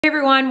Hey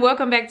everyone,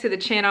 welcome back to the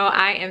channel.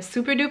 I am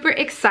super duper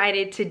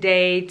excited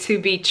today to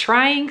be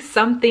trying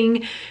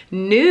something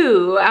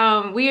new.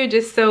 We are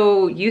just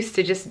so used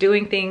to just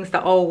doing things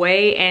the old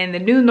way, and the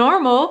new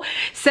normal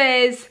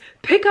says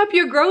pick up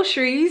your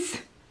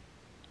groceries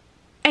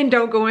and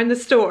don't go in the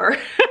store.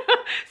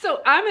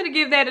 So I'm gonna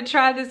give that a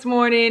try this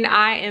morning.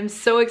 I am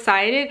so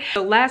excited.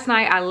 So last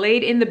night I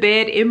laid in the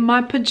bed in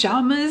my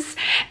pajamas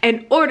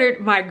and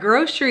ordered my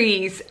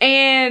groceries,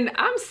 and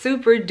I'm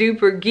super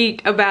duper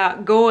geeked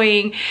about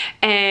going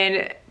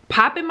and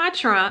popping my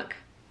trunk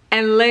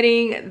and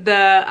letting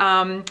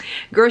the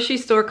grocery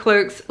store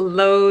clerks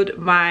load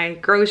my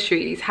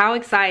groceries. How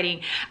exciting.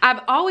 I've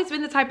always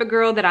been the type of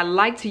girl that I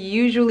like to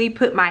usually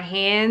put my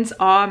hands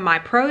on my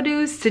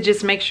produce to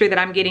just make sure that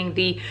I'm getting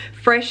the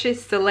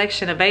freshest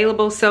selection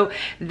available. So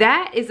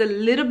that is a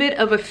little bit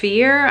of a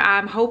fear.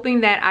 I'm hoping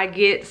that I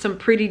get some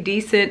pretty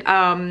decent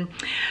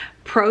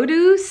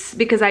produce,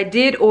 because I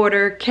did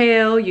order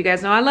kale. You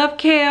guys know I love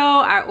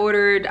kale. I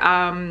ordered,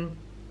 I'm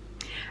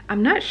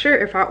not sure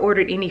if I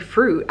ordered any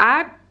fruit.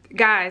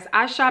 Guys,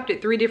 I shopped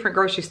at 3 different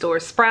grocery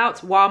stores: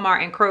 Sprouts,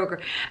 Walmart, and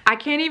Kroger. I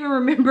can't even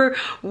remember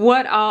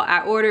what all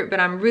I ordered, but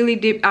I'm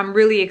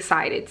really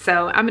excited.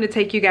 So I'm gonna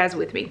take you guys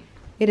with me.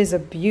 It is a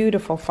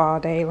beautiful fall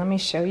day. Let me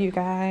show you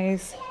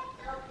guys.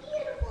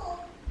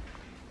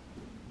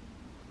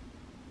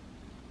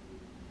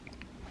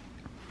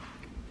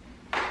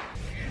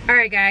 All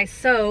right, guys,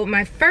 so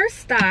my first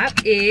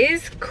stop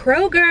is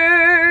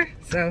Kroger.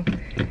 So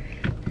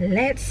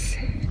let's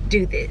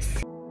do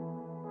this.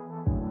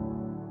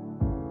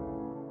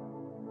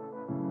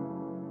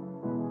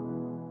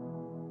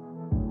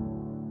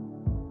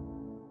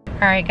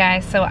 All right,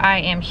 guys, so I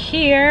am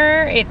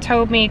here. It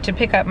told me to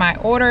pick up my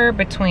order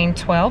between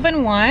 12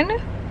 and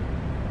 1.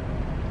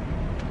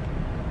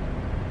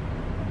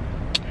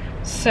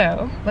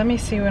 So let me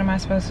see, what am I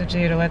supposed to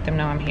do to let them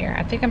know I'm here?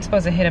 I think I'm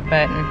supposed to hit a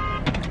button.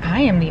 I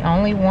am the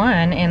only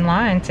one in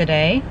line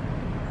today.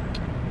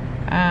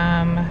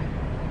 Oh.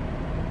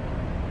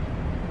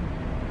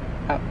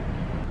 All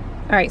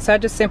right, so I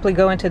just simply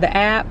go into the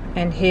app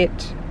and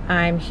hit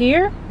I'm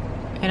here,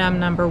 and I'm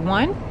number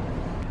 1.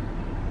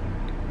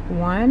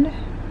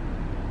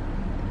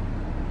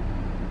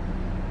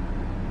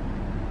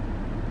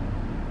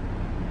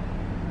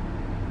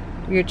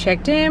 You're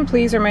checked in.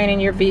 Please remain in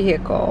your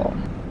vehicle.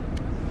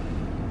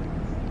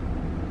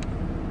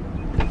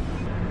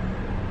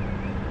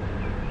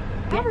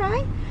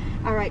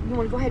 All right. You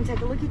want to go ahead and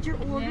take a look at your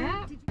order?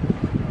 Yeah.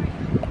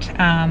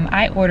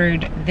 I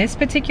ordered this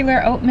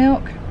particular oat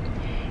milk,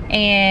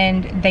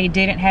 and they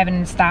didn't have it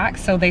in stock,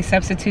 so they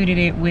substituted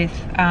it with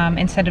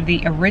instead of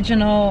the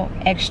original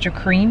extra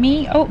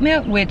creamy oat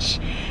milk, which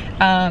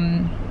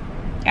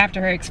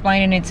after her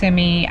explaining it to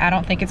me, I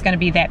don't think it's going to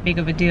be that big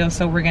of a deal,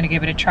 so we're going to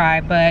give it a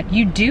try. But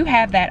you do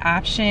have that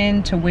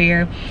option to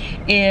where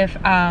if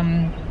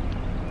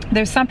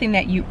there's something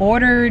that you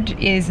ordered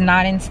is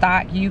not in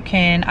stock, you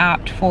can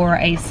opt for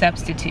a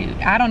substitute.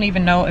 I don't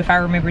even know if I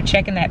remember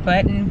checking that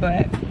button,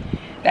 but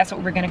that's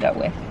what we're going to go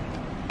with.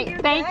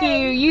 Thank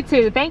you. You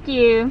too. Thank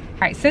you. All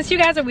right, since you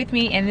guys are with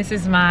me and this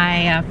is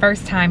my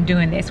first time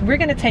doing this, we're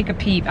gonna take a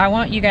peep. I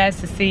want you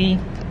guys to see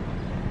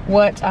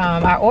what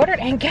I ordered,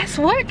 and guess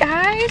what,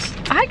 guys?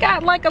 I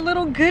got like a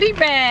little goodie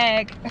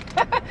bag.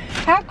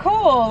 How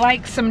cool,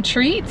 like some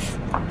treats.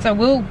 So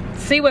we'll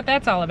see what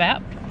that's all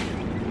about.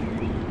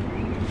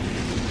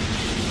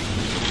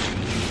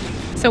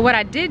 So what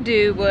I did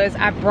do was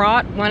I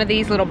brought one of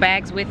these little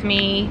bags with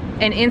me,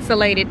 an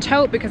insulated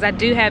tote, because I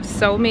do have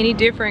so many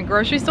different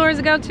grocery stores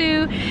to go to,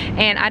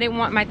 and I didn't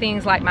want my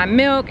things like my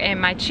milk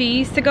and my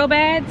cheese to go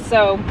bad.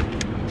 So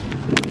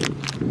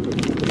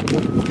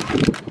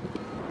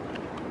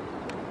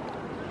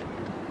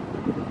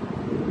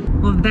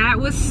well, that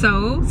was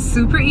so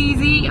super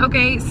easy.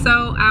 Okay,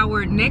 so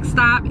our next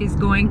stop is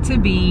going to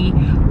be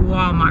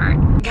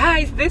Walmart.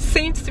 Guys, this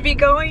seems to be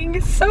going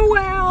so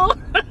well.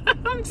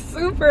 I'm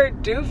super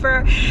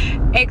duper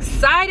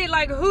excited.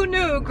 Like, who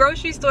knew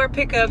grocery store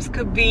pickups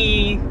could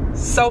be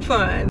so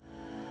fun?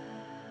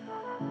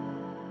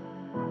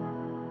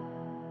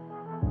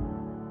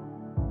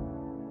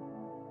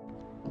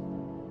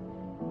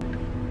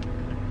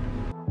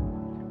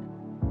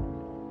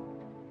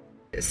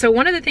 So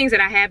one of the things that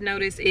I have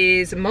noticed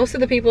is most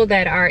of the people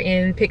that are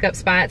in pickup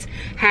spots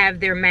have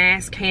their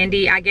mask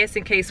handy, I guess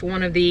in case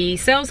one of the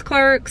sales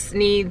clerks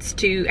needs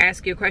to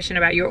ask you a question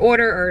about your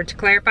order or to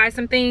clarify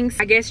some things.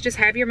 I guess just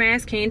have your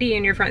mask handy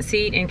in your front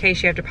seat in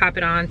case you have to pop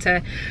it on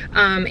to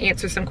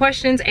answer some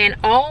questions. And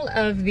all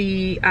of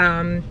the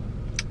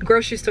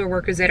grocery store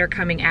workers that are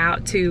coming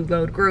out to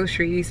load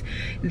groceries,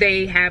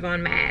 they have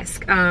on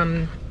masks.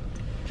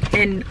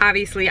 And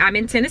obviously I'm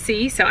in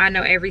Tennessee, so I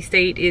know every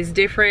state is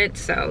different,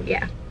 so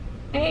yeah.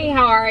 Hey,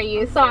 how are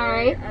you?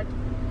 Sorry.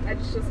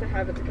 It's just a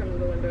habit to come to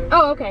the window.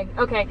 Oh, okay,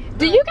 okay.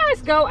 Do you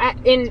guys go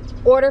in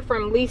order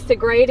from least to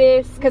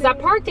greatest? Because I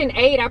parked in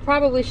 8, I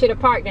probably should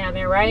have parked down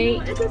there, right?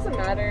 No, it doesn't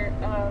matter.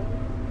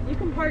 You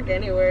can park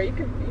anywhere. You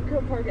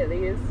can park at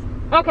these.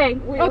 Okay,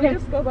 We okay.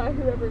 just go by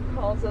whoever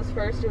calls us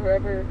first or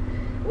whoever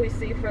we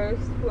see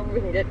first, whoever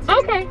we can get to.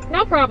 Okay,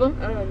 no problem.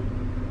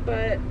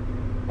 But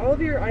all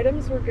of your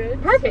items were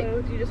good. Perfect.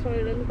 So do you just want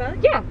it in the back?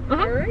 Yeah.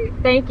 All right.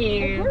 Thank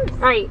you. Of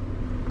course. All right.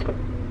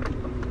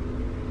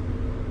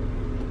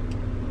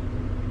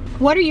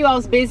 What are you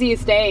all's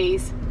busiest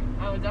days?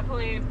 Oh,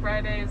 definitely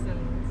Fridays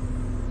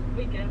and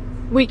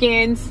weekends.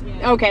 Weekends?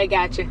 Yeah. Okay,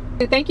 gotcha.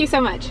 Thank you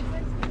so much.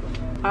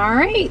 All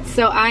right,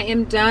 so I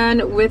am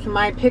done with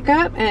my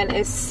pickup, and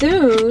as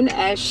soon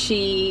as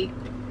she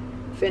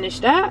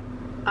finished up,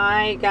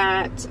 I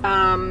got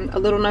a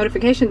little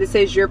notification that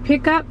says your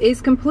pickup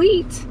is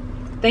complete.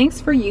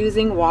 Thanks for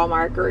using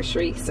Walmart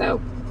grocery.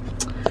 So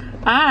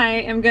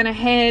I am gonna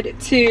head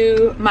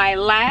to my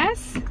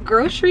last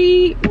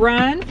grocery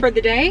run for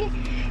the day,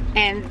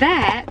 and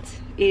that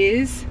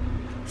is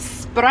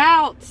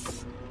Sprouts.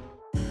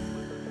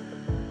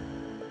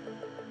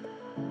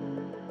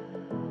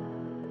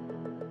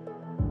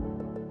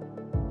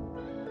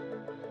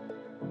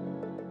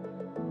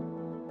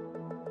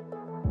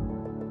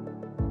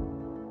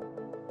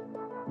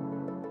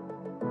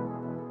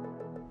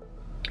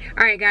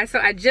 All right guys, so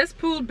I just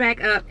pulled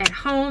back up at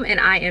home and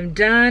I am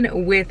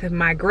done with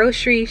my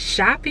grocery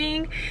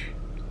shopping.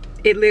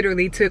 It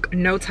literally took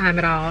no time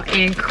at all,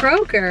 and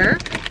Kroger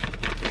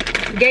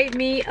gave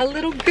me a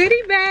little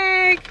goodie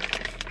bag.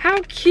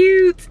 How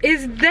cute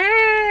is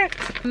that?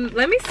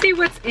 Let me see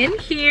what's in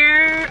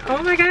here.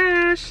 Oh my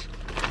gosh,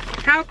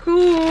 how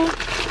cool.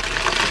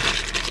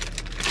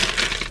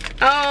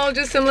 Oh,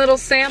 just some little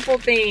sample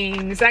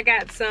things. I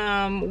got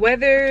some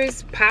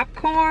Weathers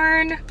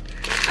popcorn,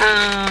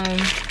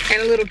 and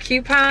a little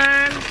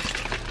coupon.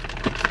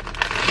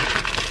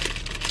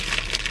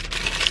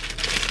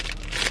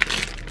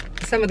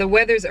 Some of the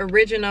Weathers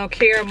original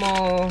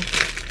caramel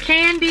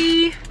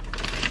candy.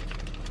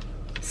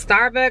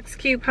 Starbucks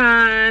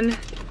coupon.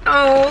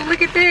 Oh,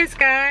 look at this,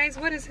 guys.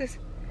 What is this?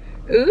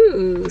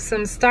 Ooh,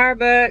 some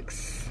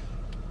Starbucks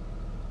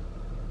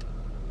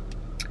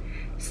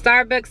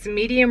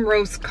medium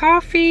roast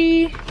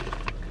coffee.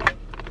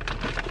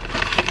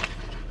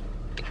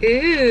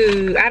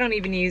 Ooh, I don't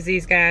even use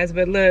these guys,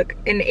 but look,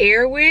 an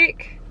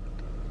Airwick,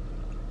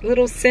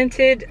 little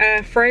scented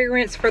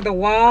fragrance for the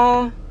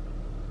wall.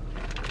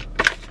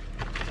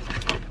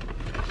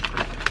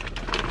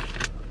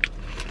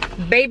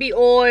 Baby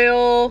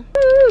oil.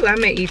 Ooh, I'm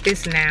gonna eat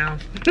this now.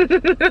 And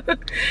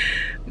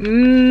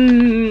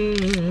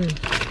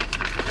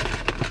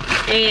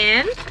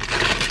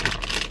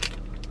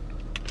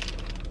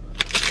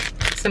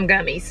some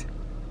gummies.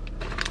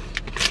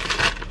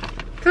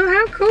 So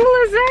how cool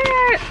is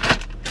that?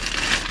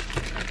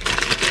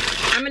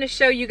 I'm gonna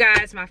show you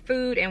guys my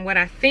food and what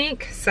I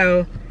think.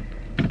 So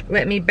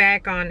let me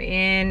back on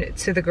in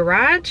to the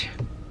garage.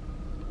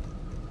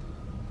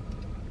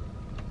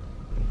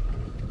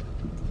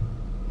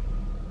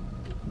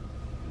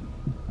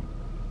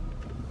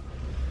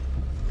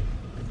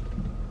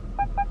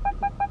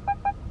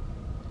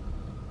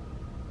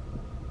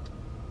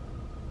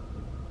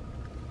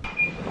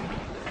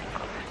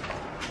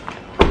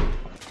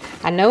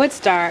 I know it's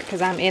dark because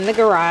I'm in the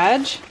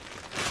garage.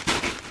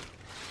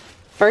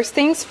 First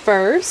things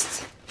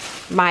first,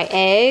 my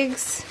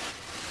eggs.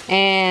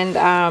 And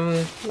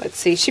let's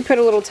see, she put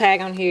a little tag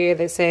on here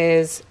that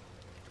says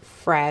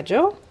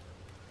fragile.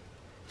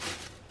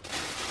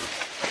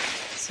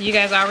 So you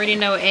guys already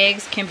know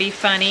eggs can be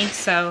funny,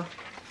 so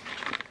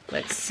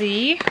let's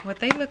see what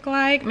they look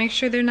like. Make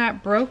sure they're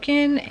not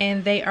broken,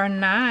 and they are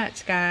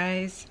not,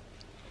 guys.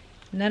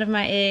 None of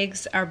my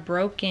eggs are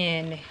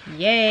broken.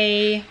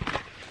 Yay.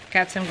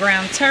 Got some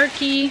ground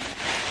turkey.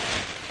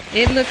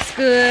 It looks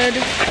good.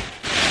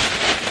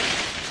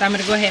 So I'm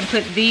gonna go ahead and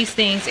put these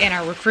things in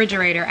our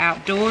refrigerator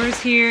outdoors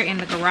here in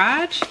the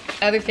garage.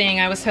 Other thing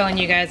I was telling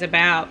you guys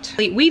about,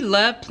 we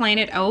love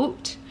Planet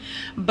Oat,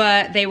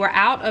 but they were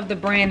out of the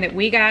brand that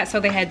we got, so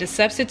they had to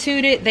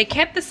substitute it. They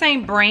kept the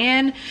same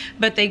brand,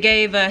 but they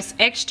gave us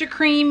extra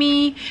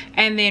creamy,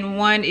 and then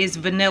one is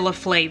vanilla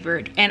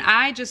flavored. And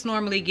I just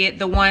normally get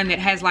the one that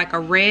has like a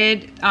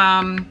red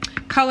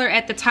color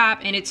at the top,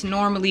 and it's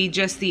normally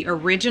just the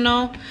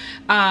original.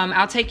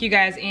 I'll take you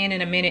guys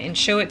in a minute and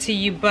show it to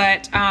you,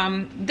 but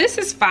this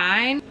is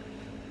fine.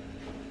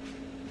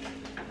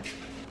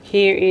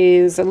 Here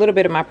is a little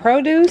bit of my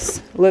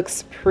produce.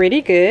 Looks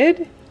pretty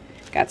good.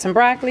 Got some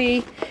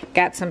broccoli,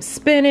 got some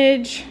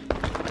spinach.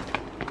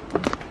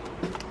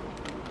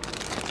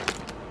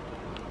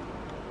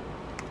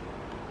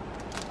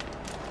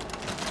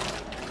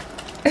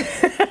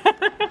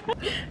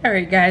 All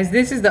right guys,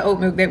 this is the oat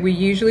milk that we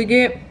usually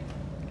get.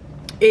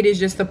 It is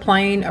just the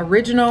plain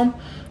original,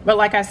 but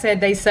like I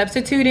said, they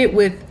substituted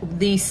with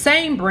the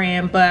same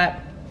brand, but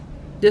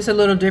just a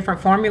little different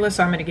formula,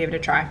 so I'm gonna give it a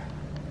try.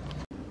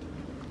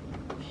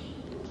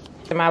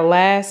 My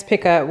last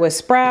pickup was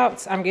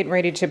Sprouts. I'm getting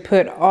ready to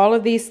put all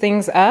of these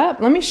things up.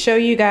 Let me show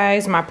you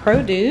guys my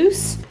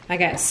produce. I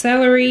got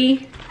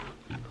celery,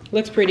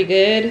 looks pretty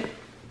good.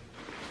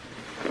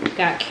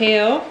 Got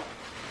kale,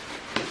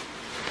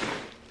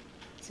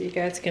 so you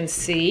guys can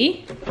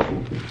see.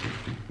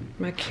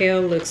 My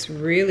kale looks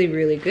really,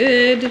 really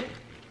good,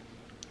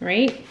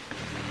 right?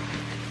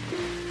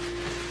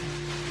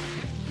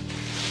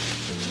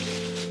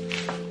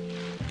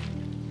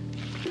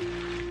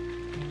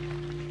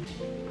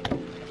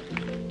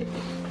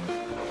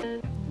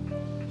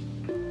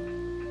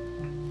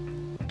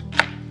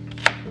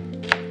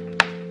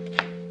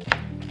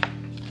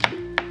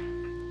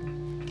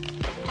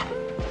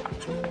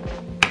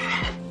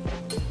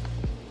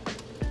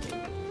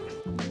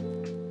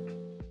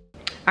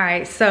 All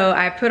right, so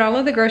I put all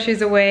of the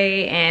groceries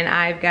away and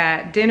I've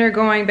got dinner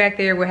going back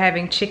there. We're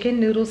having chicken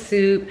noodle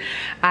soup.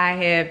 I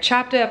have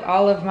chopped up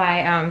all of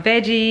my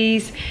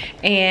veggies,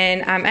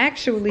 and I'm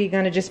actually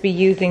gonna just be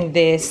using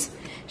this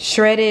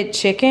shredded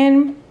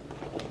chicken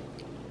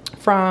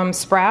from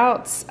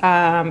Sprouts.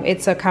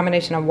 It's a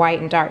combination of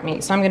white and dark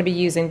meat. So I'm gonna be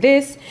using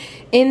this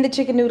in the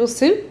chicken noodle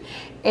soup,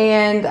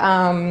 and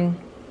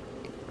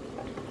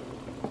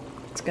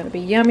it's gonna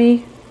be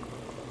yummy.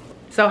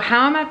 So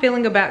how am I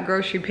feeling about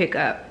grocery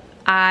pickup?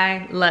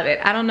 I love it.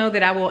 I don't know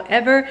that I will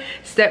ever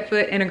step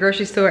foot in a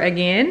grocery store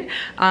again.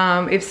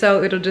 If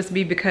so, it'll just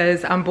be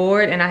because I'm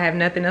bored and I have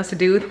nothing else to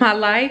do with my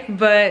life.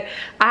 But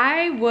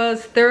I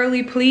was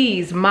thoroughly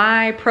pleased.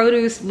 My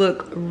produce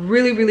looked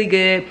really, really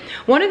good.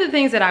 One of the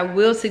things that I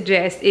will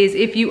suggest is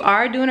if you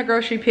are doing a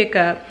grocery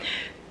pickup,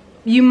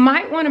 you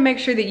might want to make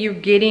sure that you're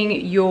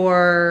getting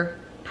your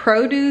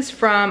produce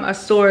from a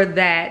store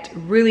that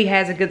really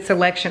has a good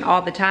selection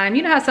all the time.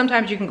 You know how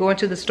sometimes you can go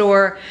into the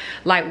store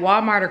like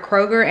Walmart or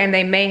Kroger and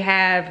they may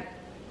have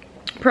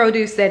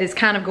produce that is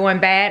kind of going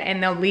bad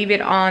and they'll leave it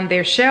on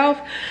their shelf.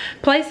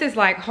 Places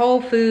like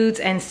Whole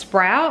Foods and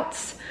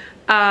Sprouts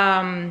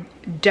don't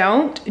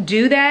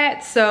do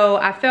that. So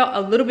I felt a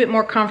little bit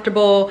more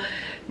comfortable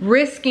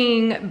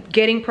risking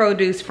getting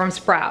produce from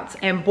Sprouts,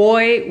 and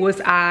boy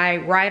was I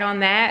right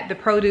on that. The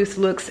produce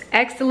looks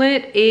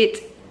excellent.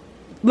 It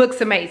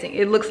looks amazing.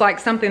 It looks like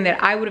something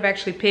that I would have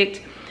actually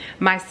picked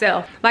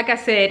myself. Like I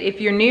said,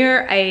 if you're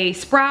near a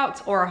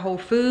Sprouts or a Whole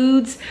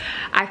Foods,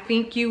 I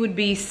think you would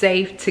be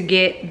safe to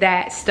get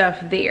that stuff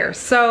there.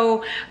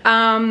 So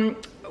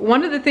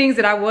one of the things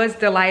that I was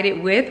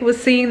delighted with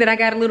was seeing that I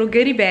got a little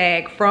goodie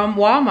bag from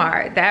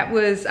Walmart. That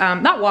was,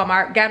 not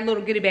Walmart, got a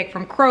little goodie bag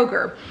from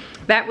Kroger.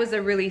 That was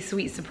a really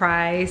sweet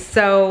surprise.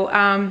 So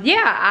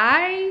yeah,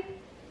 I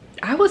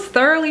was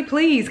thoroughly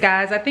pleased,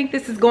 guys. I think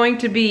this is going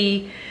to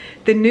be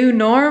the new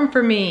norm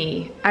for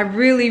me. I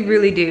really,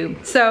 really do.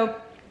 So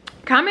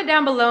comment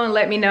down below and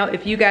let me know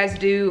if you guys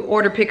do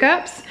order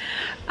pickups.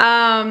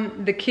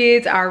 The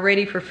kids are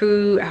ready for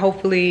food.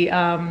 Hopefully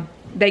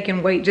they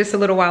can wait just a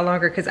little while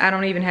longer because I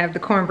don't even have the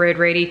cornbread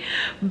ready.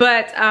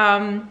 But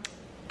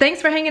thanks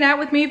for hanging out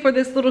with me for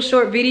this little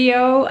short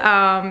video.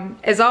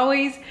 As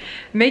always,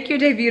 make your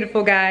day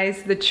beautiful,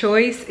 guys. The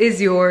choice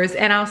is yours,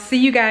 and I'll see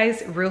you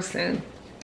guys real soon.